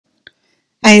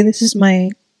Hi, this is my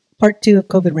part 2 of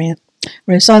COVID rant,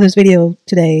 where I saw this video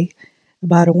today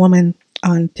about a woman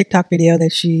on TikTok video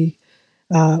that she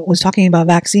was talking about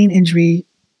vaccine injury,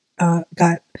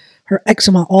 got her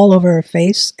eczema all over her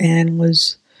face and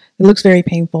it looks very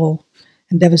painful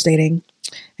and devastating.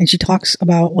 And she talks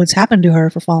about what's happened to her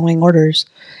for following orders.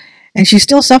 And she's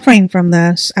still suffering from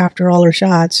this after all her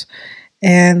shots.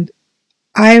 And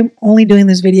I'm only doing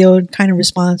this video in kind of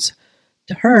response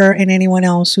to her and anyone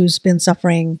else who's been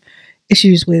suffering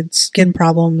issues with skin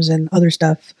problems and other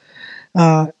stuff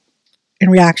in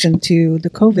reaction to the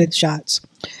COVID shots.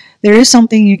 There is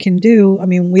something you can do. I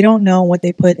mean, we don't know what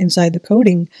they put inside the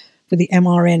coating for the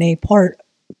mRNA part,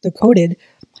 the coated,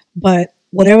 but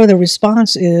whatever the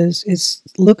response is,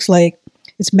 it looks like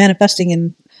it's manifesting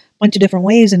in a bunch of different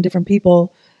ways in different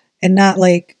people, and not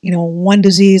like, one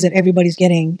disease that everybody's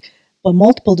getting, but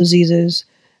multiple diseases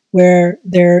where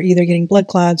they're either getting blood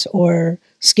clots or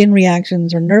skin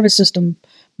reactions or nervous system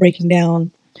breaking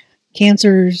down,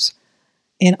 cancers,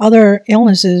 and other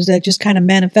illnesses that just kind of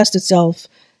manifest itself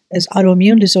as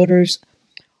autoimmune disorders.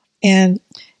 And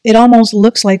it almost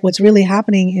looks like what's really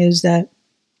happening is that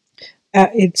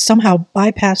it somehow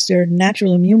bypassed their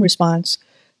natural immune response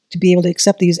to be able to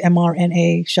accept these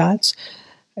mRNA shots.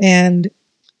 And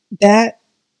that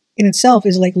in itself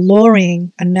is like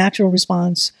lowering a natural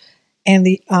response and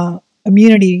the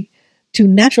immunity to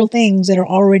natural things that are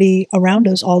already around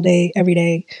us all day, every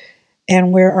day,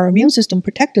 and where our immune system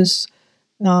protects us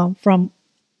from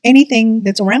anything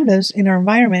that's around us in our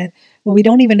environment. Well, we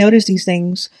don't even notice these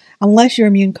things unless you're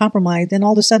immune compromised. Then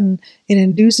all of a sudden, it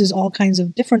induces all kinds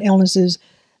of different illnesses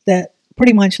that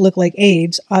pretty much look like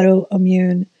AIDS,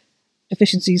 autoimmune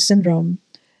deficiency syndrome,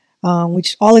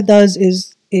 which all it does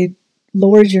is it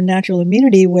lowers your natural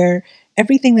immunity, where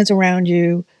everything that's around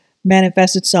you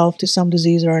manifests itself to some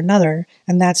disease or another,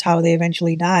 and that's how they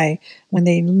eventually die, when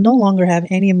they no longer have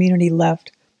any immunity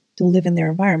left to live in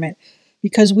their environment.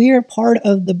 Because we are part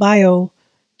of the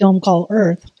biodome called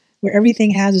Earth, where everything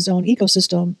has its own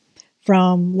ecosystem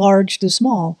from large to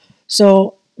small.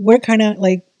 So we're kind of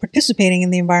like participating in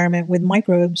the environment with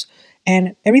microbes,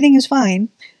 and everything is fine,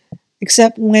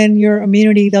 except when your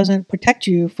immunity doesn't protect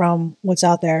you from what's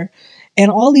out there. And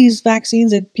all these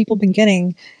vaccines that people have been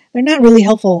getting, they're not really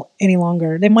helpful any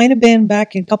longer. They might have been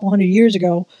back a couple hundred years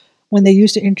ago when they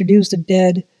used to introduce the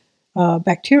dead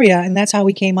bacteria, and that's how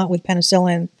we came up with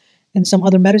penicillin and some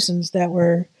other medicines that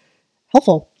were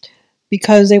helpful,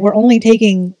 because they were only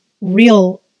taking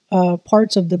real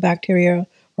parts of the bacteria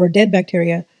or dead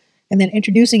bacteria and then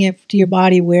introducing it to your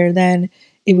body, where then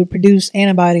it would produce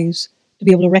antibodies to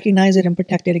be able to recognize it and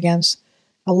protect it against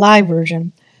a live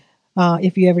version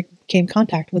if you ever came in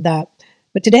contact with that.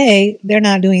 But today, they're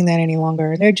not doing that any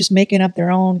longer. They're just making up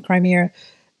their own Crimea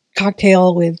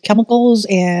cocktail with chemicals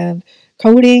and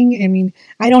coding. I mean,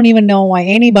 I don't even know why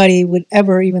anybody would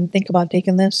ever even think about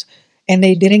taking this. And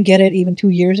they didn't get it even 2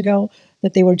 years ago,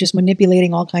 that they were just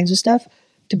manipulating all kinds of stuff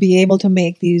to be able to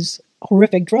make these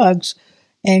horrific drugs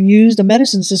and use the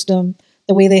medicine system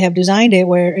the way they have designed it,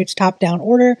 where it's top-down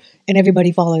order and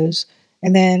everybody follows.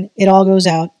 And then it all goes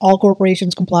out. All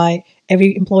corporations comply.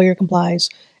 Every employer complies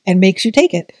and makes you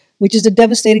take it, which is a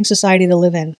devastating society to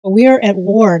live in. We are at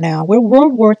war now. We're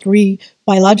World War III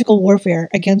biological warfare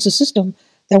against a system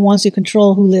that wants to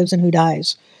control who lives and who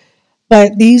dies.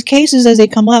 But these cases, as they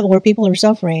come up where people are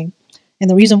suffering, and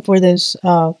the reason for this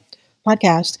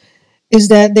podcast is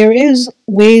that there is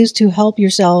ways to help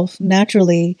yourself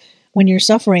naturally when you're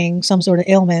suffering some sort of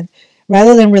ailment,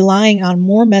 rather than relying on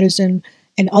more medicine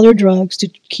and other drugs to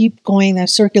keep going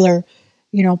that circular,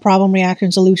 problem, reaction,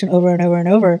 solution over and over and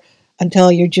over, until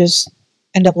you just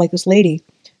end up like this lady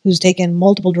who's taken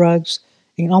multiple drugs,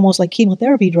 and almost like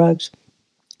chemotherapy drugs,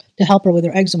 to help her with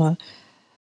her eczema.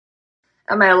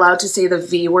 Am I allowed to say the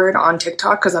V word on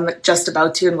TikTok? Because I'm just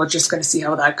about to, and we're just going to see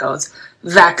how that goes.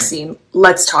 Vaccine.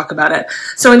 Let's talk about it.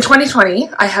 So in 2020,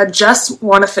 I had just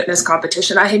won a fitness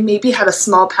competition. I had maybe had a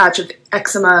small patch of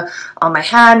eczema on my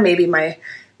hand, maybe my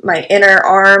inner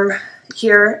arm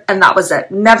here, and that was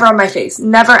it. Never on my face.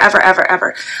 Never, ever, ever,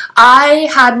 ever. I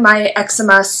had my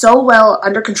eczema so well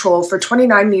under control for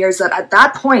 29 years that at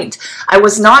that point, I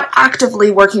was not actively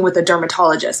working with a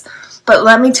dermatologist. But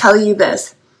let me tell you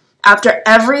this. After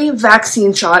every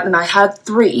vaccine shot, and I had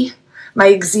 3, my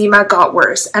eczema got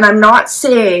worse. And I'm not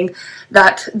saying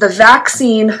that the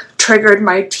vaccine triggered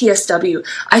my TSW.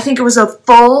 I think it was a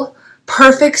full,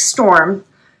 perfect storm,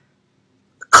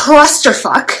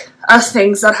 clusterfuck of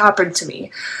things that happened to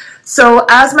me. So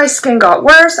as my skin got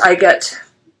worse, I get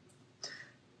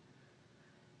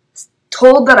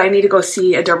told that I need to go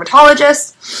see a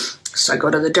dermatologist. So I go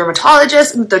to the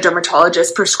dermatologist, and the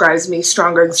dermatologist prescribes me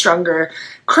stronger and stronger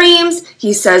creams.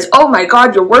 He says, oh my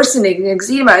God, you're worsening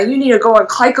eczema. You need to go on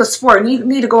Glycospor. You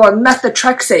need to go on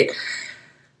methotrexate.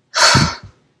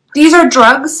 These are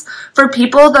drugs for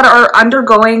people that are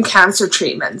undergoing cancer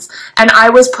treatments. And I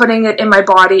was putting it in my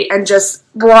body and just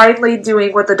blindly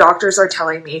doing what the doctors are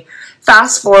telling me.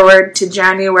 Fast forward to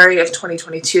January of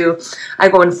 2022. I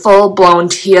go in full-blown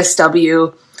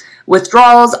TSW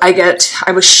withdrawals.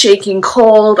 I was shaking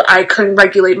cold. I couldn't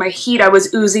regulate my heat. I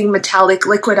was oozing metallic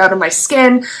liquid out of my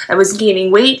skin. I was gaining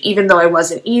weight even though I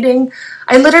wasn't eating.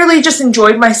 I literally just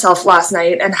enjoyed myself last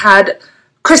night and had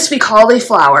crispy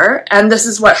cauliflower, and this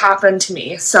is what happened to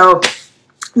me. So,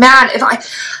 man, if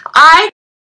I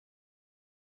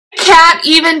can't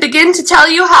even begin to tell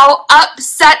you how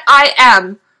upset I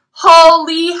am.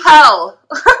 Holy hell.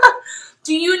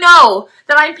 Do you know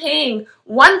that I'm paying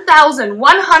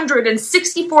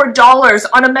 $1,164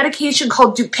 on a medication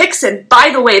called Dupixent? By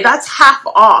the way, that's half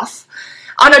off.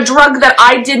 On a drug that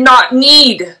I did not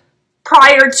need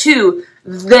prior to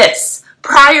this.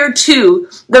 Prior to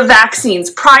the vaccines.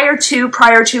 Prior to.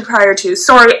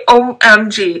 Sorry,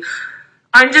 OMG.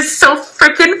 I'm just so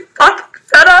freaking fucking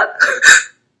fed up.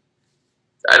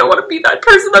 I don't want to be that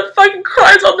person that fucking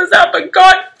cries on this app, but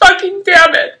god fucking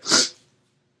damn it.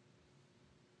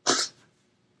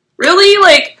 Really?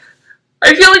 Like,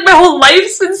 I feel like my whole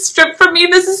life's been stripped from me.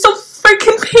 This is so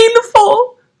freaking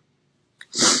painful.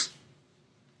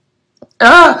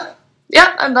 Yeah,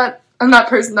 I'm that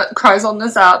person that cries on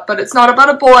this app, but it's not about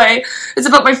a boy. It's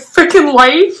about my freaking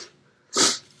life.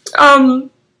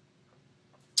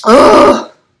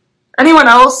 Anyone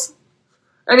else?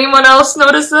 Anyone else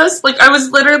notice this? Like, I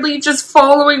was literally just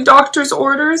following doctor's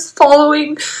orders,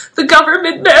 following the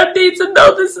government mandates, and now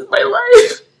this is my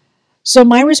life. So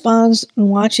my response in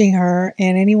watching her,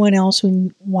 and anyone else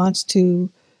who wants to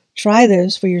try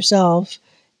this for yourself,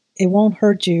 it won't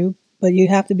hurt you, but you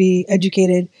have to be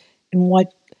educated in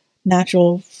what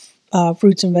natural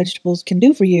fruits and vegetables can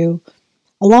do for you.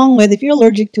 Along with, if you're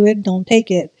allergic to it, don't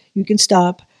take it. You can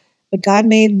stop. But God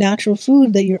made natural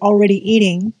food that you're already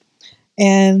eating.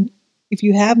 And if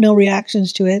you have no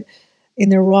reactions to it in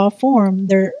their raw form,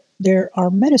 there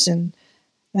are medicine.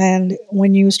 And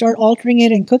when you start altering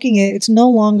it and cooking it, it's no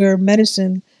longer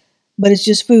medicine, but it's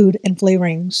just food and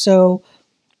flavoring. So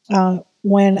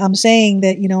when I'm saying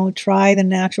that, try the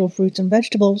natural fruits and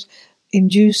vegetables in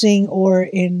juicing or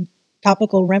in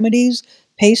topical remedies,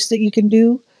 paste that you can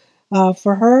do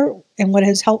for her, and what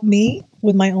has helped me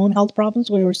with my own health problems,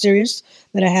 where were serious,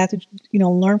 that I had to,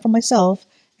 learn from myself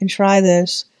and try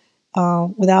this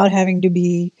without having to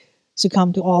be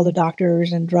succumb to all the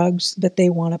doctors and drugs that they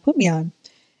want to put me on.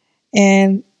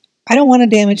 And I don't want to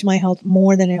damage my health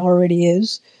more than it already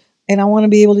is. And I want to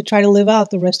be able to try to live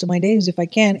out the rest of my days, if I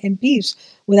can, in peace,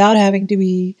 without having to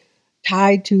be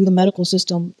tied to the medical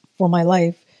system for my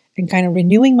life and kind of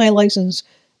renewing my license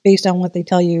based on what they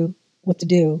tell you what to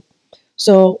do.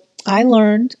 So I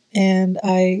learned, and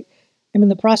I am in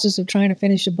the process of trying to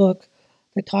finish a book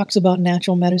that talks about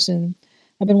natural medicine.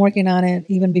 I've been working on it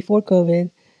even before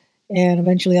COVID, and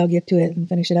eventually I'll get to it and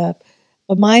finish it up.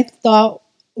 But my thought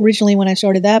originally when I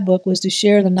started that book was to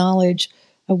share the knowledge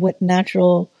of what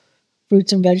natural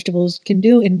fruits and vegetables can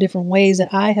do in different ways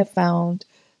that I have found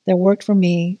that worked for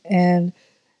me. And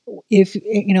if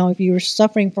you're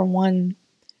suffering from one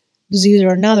disease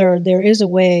or another, there is a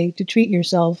way to treat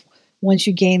yourself once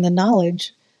you gain the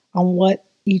knowledge on what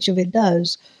each of it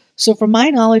does. So from my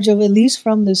knowledge of, at least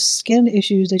from the skin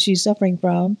issues that she's suffering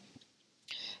from,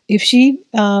 if she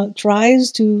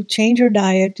tries to change her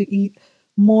diet to eat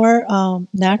more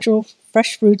natural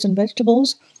fresh fruits and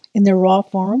vegetables in their raw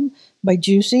form by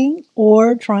juicing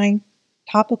or trying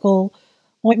topical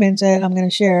ointments that I'm going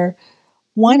to share.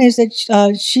 One is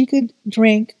that she could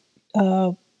drink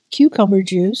cucumber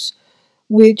juice,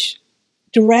 which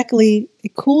directly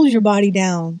it cools your body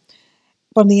down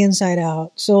from the inside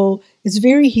out. So it's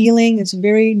very healing. It's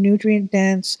very nutrient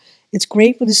dense. It's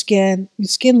great for the skin. The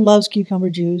skin loves cucumber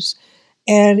juice.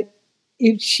 And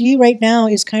if she right now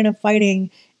is kind of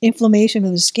fighting inflammation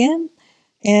of the skin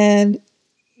and,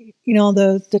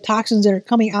 the toxins that are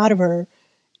coming out of her,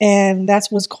 and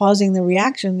that's what's causing the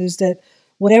reaction, is that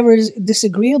whatever is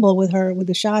disagreeable with her, with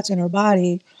the shots in her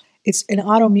body, it's an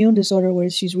autoimmune disorder where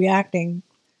she's reacting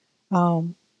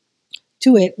to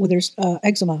it with her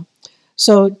eczema.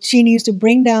 So she needs to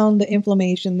bring down the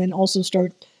inflammation, then also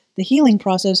start the healing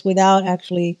process without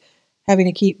actually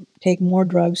having to take more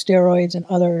drugs, steroids, and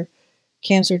other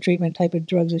cancer treatment type of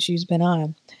drugs that she's been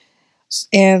on.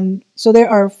 And so there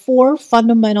are 4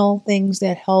 fundamental things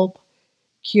that help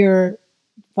cure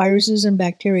viruses and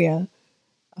bacteria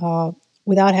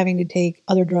without having to take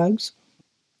other drugs,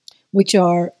 which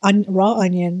are raw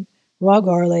onion, raw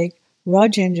garlic, raw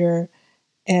ginger,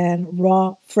 and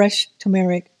raw fresh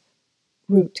turmeric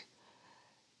root.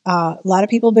 A lot of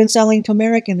people have been selling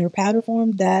turmeric in their powder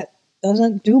form. That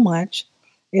doesn't do much.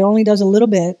 It only does a little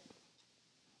bit.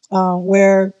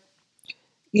 Where,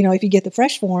 if you get the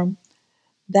fresh form,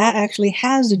 that actually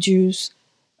has the juice,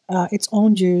 its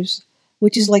own juice,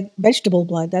 which is like vegetable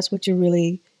blood. That's what you're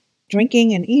really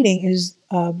drinking and eating is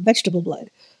vegetable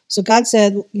blood. So God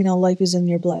said, life is in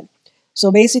your blood.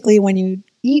 So basically, when you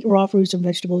eat raw fruits and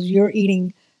vegetables, you're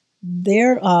eating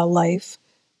their life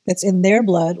that's in their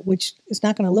blood, which is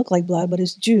not going to look like blood, but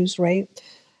it's juice, right?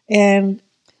 And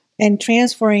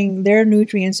transferring their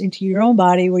nutrients into your own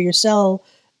body, where your cell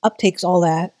uptakes all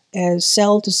that as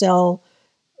cell to cell,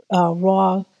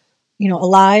 raw,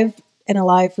 alive and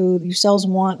alive food. Your cells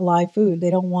want live food. They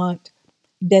don't want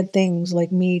dead things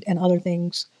like meat and other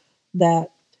things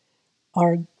that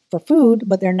are for food,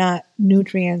 but they're not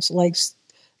nutrients like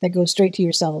that go straight to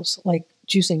your cells like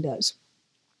juicing does.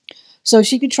 So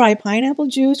she could try pineapple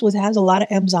juice, which has a lot of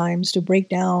enzymes to break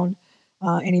down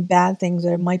any bad things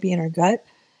that might be in her gut,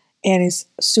 and is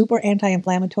super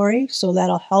anti-inflammatory, so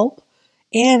that'll help.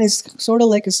 And it's sort of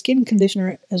like a skin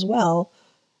conditioner as well,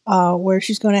 where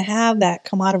she's going to have that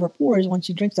come out of her pores when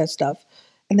she drinks that stuff,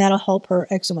 and that'll help her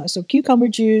eczema. So cucumber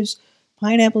juice,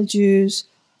 pineapple juice,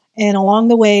 and along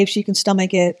the way, if she can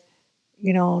stomach it,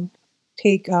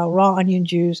 take raw onion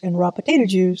juice and raw potato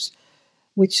juice,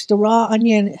 which the raw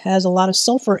onion has a lot of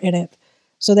sulfur in it.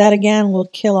 So that again will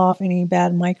kill off any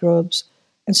bad microbes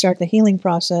and start the healing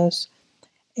process.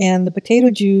 And the potato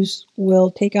juice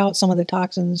will take out some of the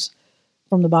toxins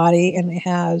from the body, and it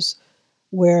has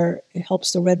where it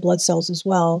helps the red blood cells as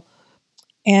well.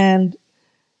 And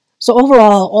so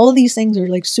overall, all of these things are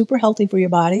like super healthy for your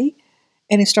body,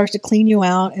 and it starts to clean you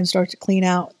out and starts to clean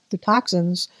out the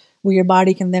toxins where your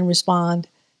body can then respond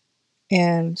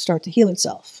and start to heal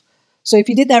itself. So if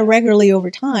you did that regularly over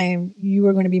time, you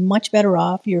are going to be much better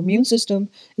off. Your immune system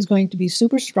is going to be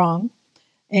super strong,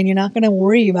 and you're not going to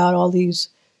worry about all these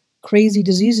crazy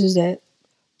diseases that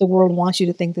the world wants you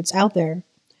to think that's out there.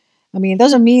 I mean, it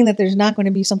doesn't mean that there's not going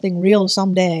to be something real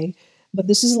someday, but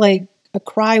this is like a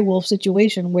cry wolf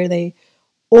situation where they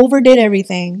overdid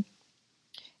everything,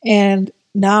 and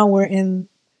now and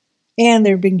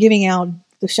they've been giving out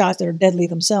the shots that are deadly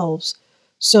themselves.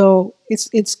 So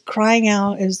it's crying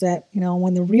out is that,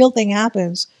 when the real thing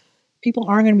happens, people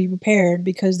aren't going to be prepared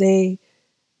because they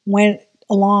went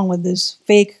along with this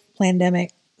fake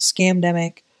pandemic,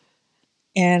 scamdemic,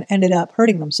 and ended up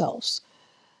hurting themselves.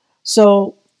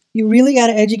 So you really got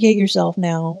to educate yourself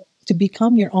now to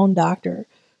become your own doctor,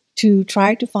 to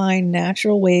try to find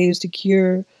natural ways to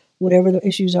cure whatever the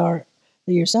issues are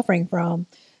that you're suffering from.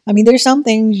 I mean, there's some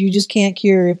things you just can't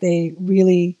cure if they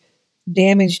really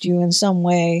damaged you in some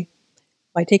way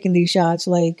by taking these shots,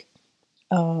 like,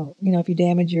 if you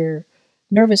damage your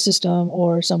nervous system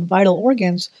or some vital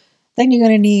organs, then you're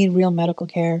going to need real medical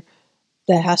care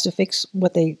that has to fix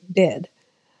what they did.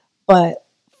 But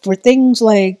for things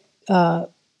like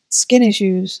skin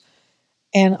issues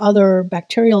and other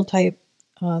bacterial type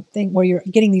thing where you're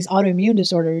getting these autoimmune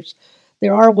disorders,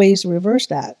 there are ways to reverse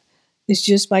that. It's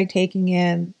just by taking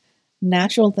in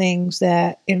natural things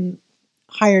that in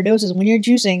higher doses. When you're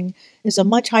juicing, it's a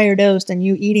much higher dose than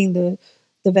you eating the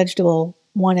vegetable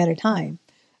one at a time,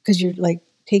 because you're like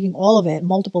taking all of it,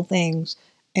 multiple things,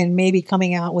 and maybe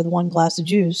coming out with one glass of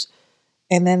juice.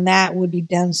 And then that would be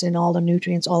dense in all the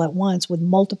nutrients all at once with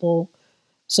multiple.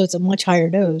 So it's a much higher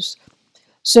dose.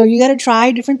 So you got to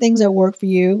try different things that work for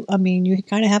you. I mean, you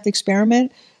kind of have to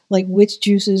experiment, like which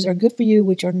juices are good for you,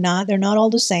 which are not. They're not all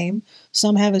the same.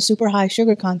 Some have a super high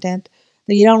sugar content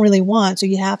that you don't really want. So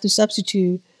you have to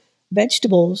substitute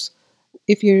vegetables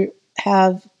if you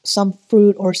have some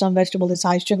fruit or some vegetable that's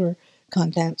high sugar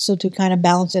content. So to kind of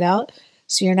balance it out,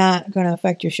 so you're not going to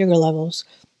affect your sugar levels.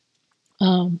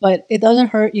 But it doesn't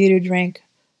hurt you to drink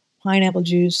pineapple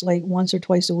juice like once or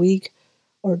twice a week,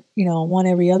 or one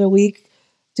every other week,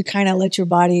 to kind of let your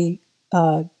body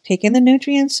take in the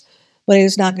nutrients, but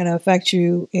it's not going to affect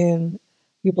you in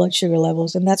your blood sugar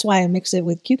levels. And that's why I mix it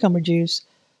with cucumber juice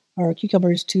or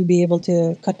cucumbers to be able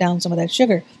to cut down some of that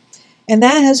sugar. And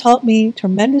that has helped me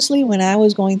tremendously when I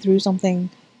was going through something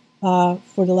for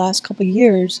the last couple of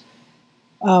years.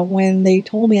 When they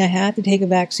told me I had to take a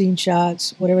vaccine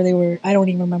shots, whatever they were, I don't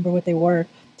even remember what they were,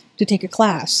 to take a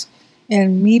class.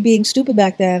 And me being stupid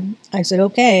back then, I said,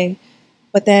 okay.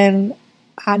 But then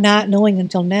not knowing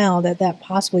until now that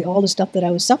possibly all the stuff that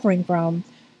I was suffering from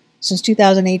since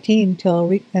 2018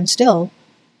 and still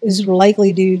is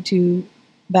likely due to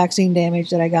vaccine damage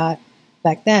that I got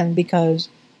back then because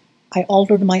I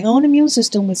altered my own immune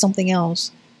system with something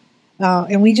else.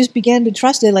 And we just began to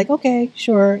trust it like, okay,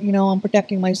 sure, I'm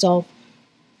protecting myself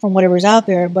from whatever's out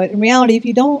there. But in reality, if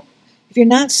you're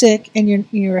not sick and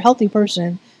you're a healthy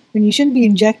person, then you shouldn't be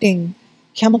injecting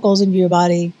chemicals into your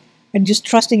body and just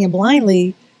trusting it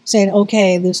blindly, saying,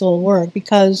 okay, this will work.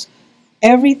 Because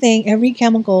every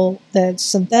chemical that's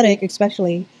synthetic,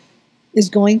 especially, is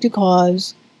going to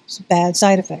cause bad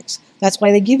side effects. That's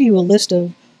why they give you a list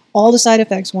of all the side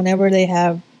effects whenever they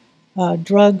have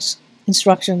drugs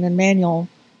instruction and manual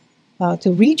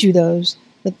to read you those,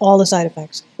 with all the side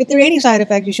effects. If there are any side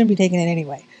effects, you shouldn't be taking it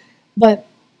anyway. But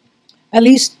at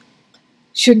least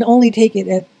should only take it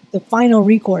at the final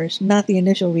recourse, not the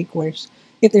initial recourse.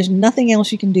 If there's nothing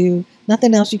else you can do,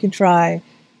 nothing else you can try,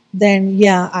 then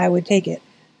yeah, I would take it.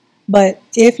 But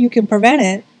if you can prevent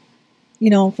it,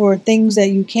 for things that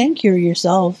you can cure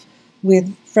yourself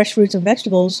with fresh fruits and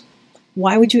vegetables,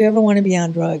 why would you ever want to be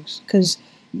on drugs? Because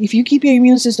if you keep your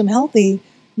immune system healthy,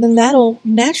 then that'll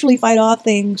naturally fight off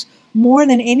things more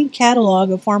than any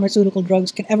catalog of pharmaceutical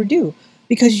drugs can ever do.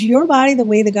 Because your body, the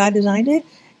way that God designed it,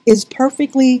 is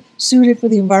perfectly suited for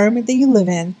the environment that you live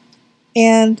in.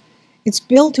 And it's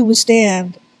built to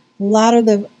withstand a lot of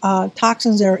the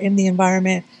toxins that are in the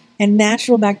environment and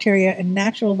natural bacteria and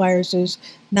natural viruses,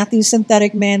 not these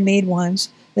synthetic man-made ones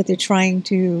that they're trying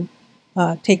to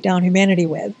take down humanity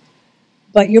with.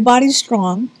 But your body's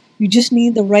strong. You just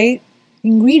need the right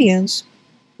ingredients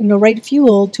and the right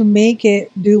fuel to make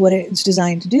it do what it's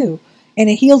designed to do. And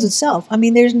it heals itself. I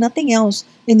mean, there's nothing else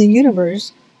in the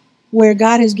universe where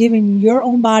God has given your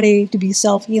own body to be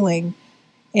self-healing.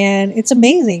 And it's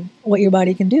amazing what your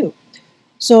body can do.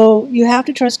 So you have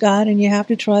to trust God and you have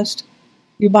to trust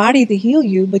your body to heal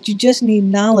you, but you just need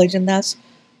knowledge, and that's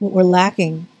what we're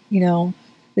lacking.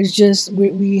 There's just,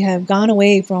 we have gone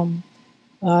away from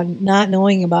not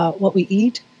knowing about what we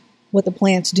eat, what the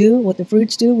plants do, what the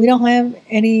fruits do. We don't have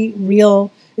any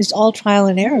real, it's all trial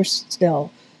and error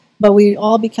still. But we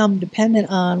all become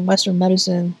dependent on Western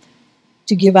medicine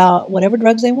to give out whatever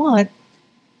drugs they want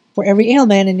for every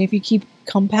ailment. And if you keep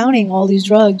compounding all these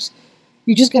drugs,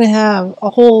 you're just going to have a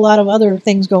whole lot of other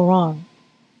things go wrong.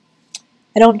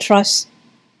 I don't trust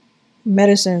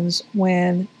medicines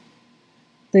when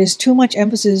there's too much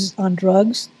emphasis on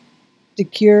drugs to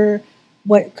cure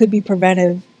what could be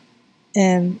preventive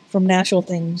and from natural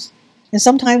things. And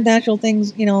sometimes natural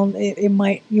things, you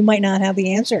might not have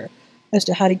the answer as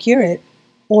to how to cure it,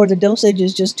 or the dosage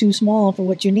is just too small for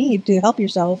what you need to help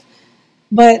yourself.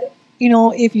 But,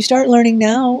 if you start learning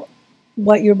now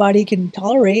what your body can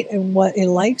tolerate and what it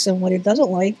likes and what it doesn't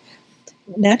like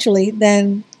naturally,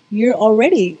 then you're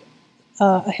already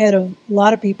ahead of a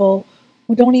lot of people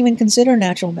who don't even consider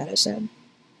natural medicine.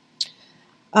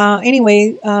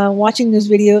 Anyway, watching this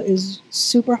video is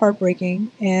super heartbreaking,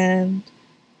 and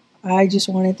I just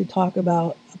wanted to talk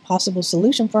about a possible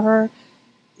solution for her,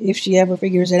 if she ever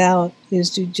figures it out, is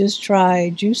to just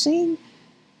try juicing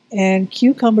and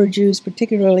cucumber juice,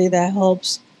 particularly, that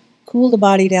helps cool the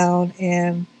body down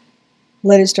and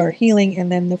let it start healing.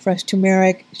 And then the fresh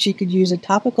turmeric, she could use a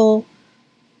topical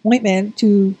ointment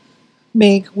to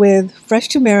make with fresh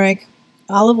turmeric,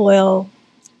 olive oil,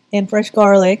 and fresh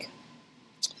garlic.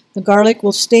 The garlic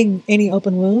will sting any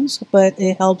open wounds, but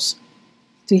it helps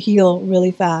to heal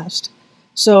really fast.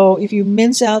 So if you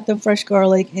mince out the fresh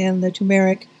garlic and the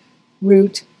turmeric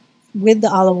root with the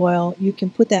olive oil, you can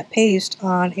put that paste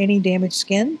on any damaged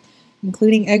skin,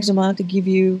 including eczema, to give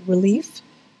you relief.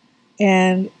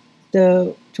 And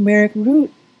the turmeric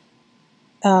root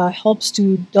helps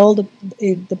to dull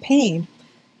the pain,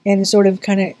 and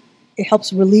it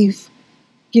helps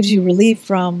gives you relief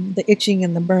from the itching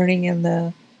and the burning and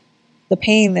the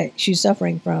pain that she's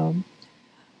suffering from.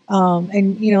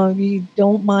 And if you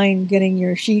don't mind getting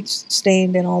your sheets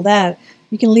stained and all that,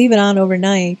 you can leave it on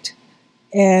overnight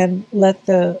and let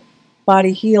the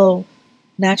body heal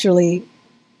naturally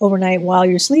overnight while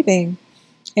you're sleeping,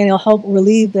 and it'll help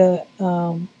relieve the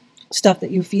stuff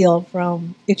that you feel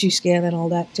from itchy skin and all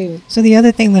that too. So the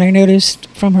other thing that I noticed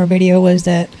from her video was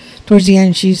that towards the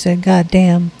end she said "God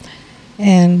damn"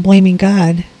 and blaming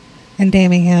God and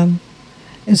damning him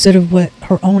instead of what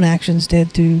her own actions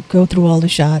did to go through all the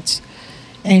shots.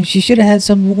 And she should have had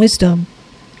some wisdom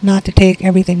not to take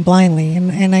everything blindly.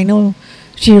 And I know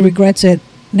she regrets it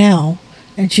now,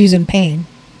 and she's in pain.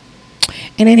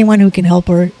 And anyone who can help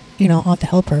her, ought to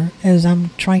help her, as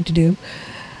I'm trying to do.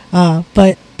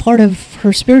 But part of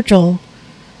her spiritual,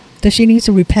 that she needs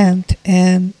to repent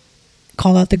and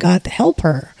call out to God to help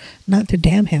her, not to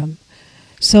damn him.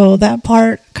 So that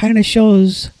part kind of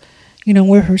shows,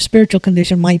 where her spiritual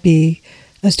condition might be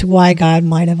as to why God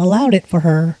might have allowed it for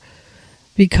her,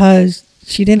 because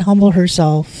she didn't humble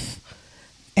herself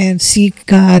and seek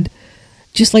God.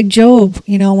 Just like Job,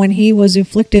 when he was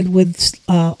afflicted with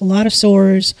a lot of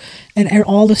sores and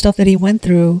all the stuff that he went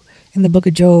through in the book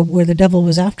of Job, where the devil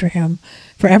was after him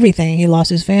for everything. He lost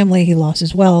his family, he lost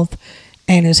his wealth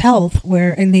and his health,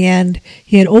 where in the end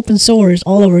he had open sores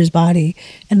all over his body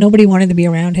and nobody wanted to be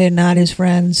around him, not his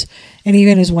friends. And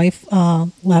even his wife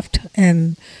left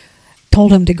and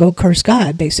told him to go curse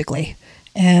God, basically.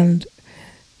 And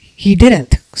he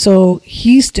didn't. So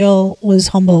he still was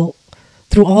humble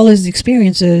through all his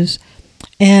experiences.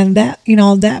 And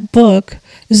that book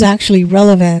is actually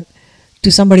relevant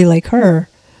to somebody like her,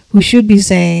 who should be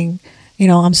saying,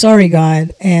 I'm sorry,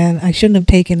 God, and I shouldn't have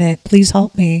taken it. Please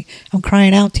help me. I'm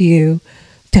crying out to you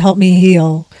to help me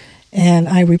heal. And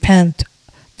I repent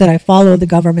that I followed the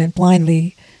government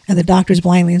blindly and the doctors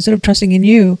blindly, instead of trusting in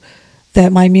you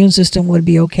that my immune system would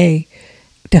be okay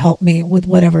to help me with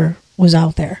whatever was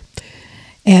out there.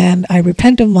 And I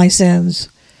repent of my sins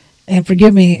and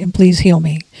forgive me and please heal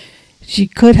me. She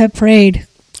could have prayed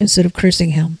instead of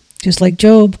cursing him. Just like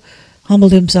Job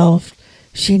humbled himself,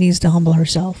 she needs to humble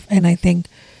herself. And I think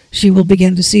she will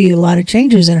begin to see a lot of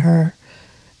changes in her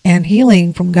and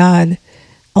healing from God,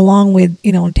 along with,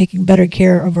 taking better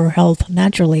care of her health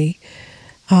naturally.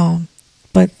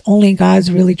 But only God's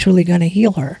really, truly going to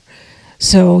heal her.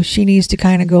 So she needs to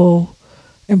kind of go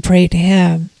and pray to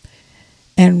him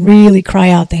and really cry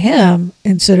out to him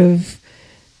instead of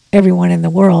everyone in the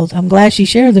world. I'm glad she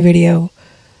shared the video,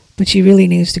 but she really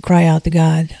needs to cry out to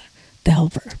God to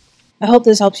help her. I hope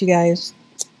this helps you guys.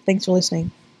 Thanks for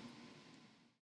listening.